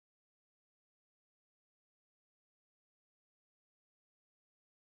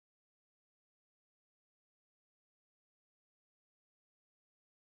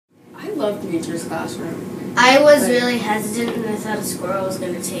loved nature's classroom. I was really hesitant and I thought a squirrel was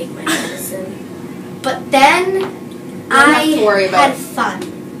going to take my medicine. But then I had fun.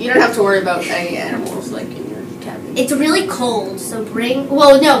 You don't have to worry about any animals like in your cabin. It's really cold, so we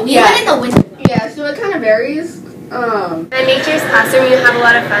went in the winter. Yeah, so it kind of varies. In nature's classroom, you have a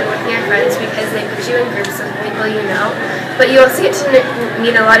lot of fun with your friends because they put you in groups of people you know, but you also get to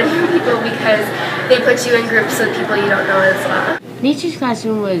meet a lot of new people because they put you in groups with people you don't know as well. Nature's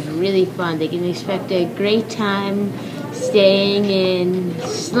classroom was really fun. They can expect a great time staying in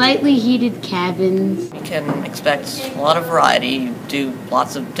slightly heated cabins. You can expect a lot of variety, do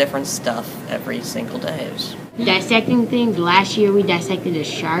lots of different stuff every single day. Dissecting things. Last year we dissected a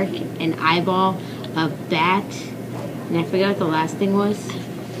shark, an eyeball, a bat, and I forgot what the last thing was.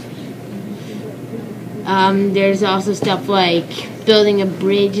 There's also stuff like building a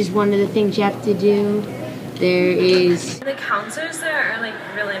bridge is one of the things you have to do. There is... The counselors there are like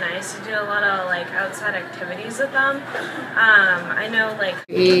really nice. You do a lot of like outside activities with them. I know like...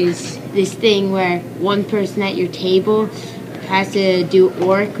 is this thing where one person at your table has to do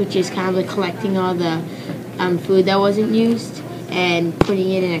ORC, which is kind of like collecting all the food that wasn't used and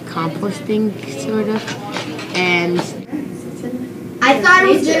putting it in a composting sort of. And I thought it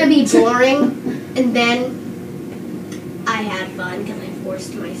was going to be boring, and then I had fun because I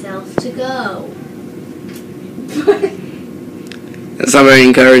forced myself to go. That's not very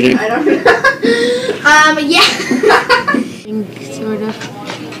encouraging. I don't know. Yeah. sort of.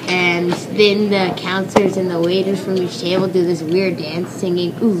 And then the counselors and the waiters from each table do this weird dance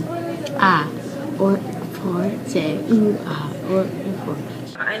singing ooh, ah, or for, say ooh, ah, or for.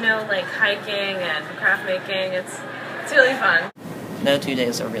 I know like hiking and craft making, it's really fun. No 2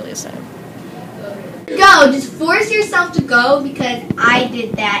 days are really the same. Go, just force yourself to go because I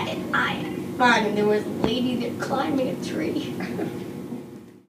did that and I had fun and there was a lady there climbing a tree.